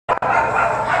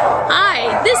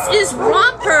is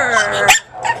Romper.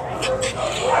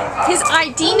 His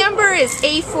ID number is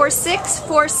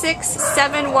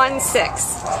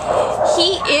A4646716.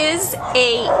 He is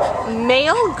a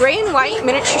male gray and white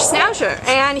miniature schnauzer,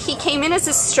 and he came in as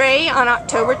a stray on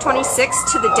October 26th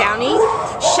to the Downey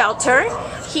Shelter.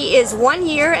 He is 1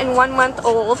 year and 1 month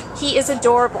old. He is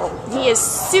adorable. He is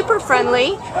super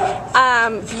friendly,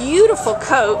 beautiful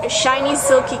coat, a shiny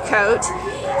silky coat.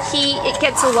 It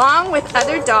gets along with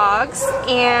other dogs,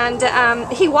 and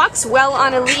he walks well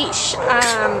on a leash.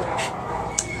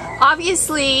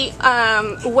 Obviously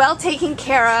well taken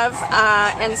care of,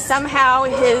 and somehow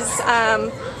his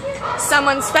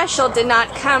someone special did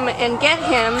not come and get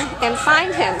him and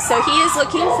find him, so he is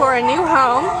looking for a new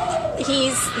home.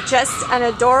 He's just an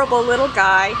adorable little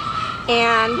guy.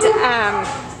 And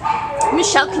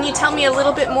Michelle, can you tell me a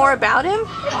little bit more about him?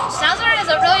 Schnauzer is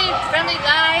a really friendly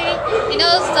guy. He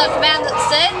knows the command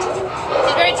sit.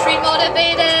 He's very tree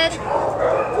motivated,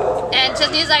 and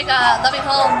just needs like a loving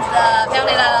home, the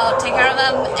family that'll take care of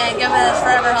him and give him his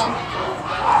forever home.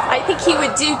 I think he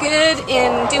would do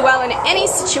well in any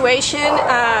situation,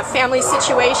 family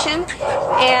situation,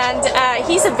 and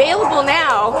he's available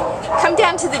now. Come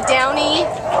down to the Downey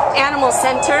Animal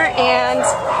Center and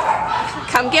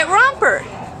come get Romper.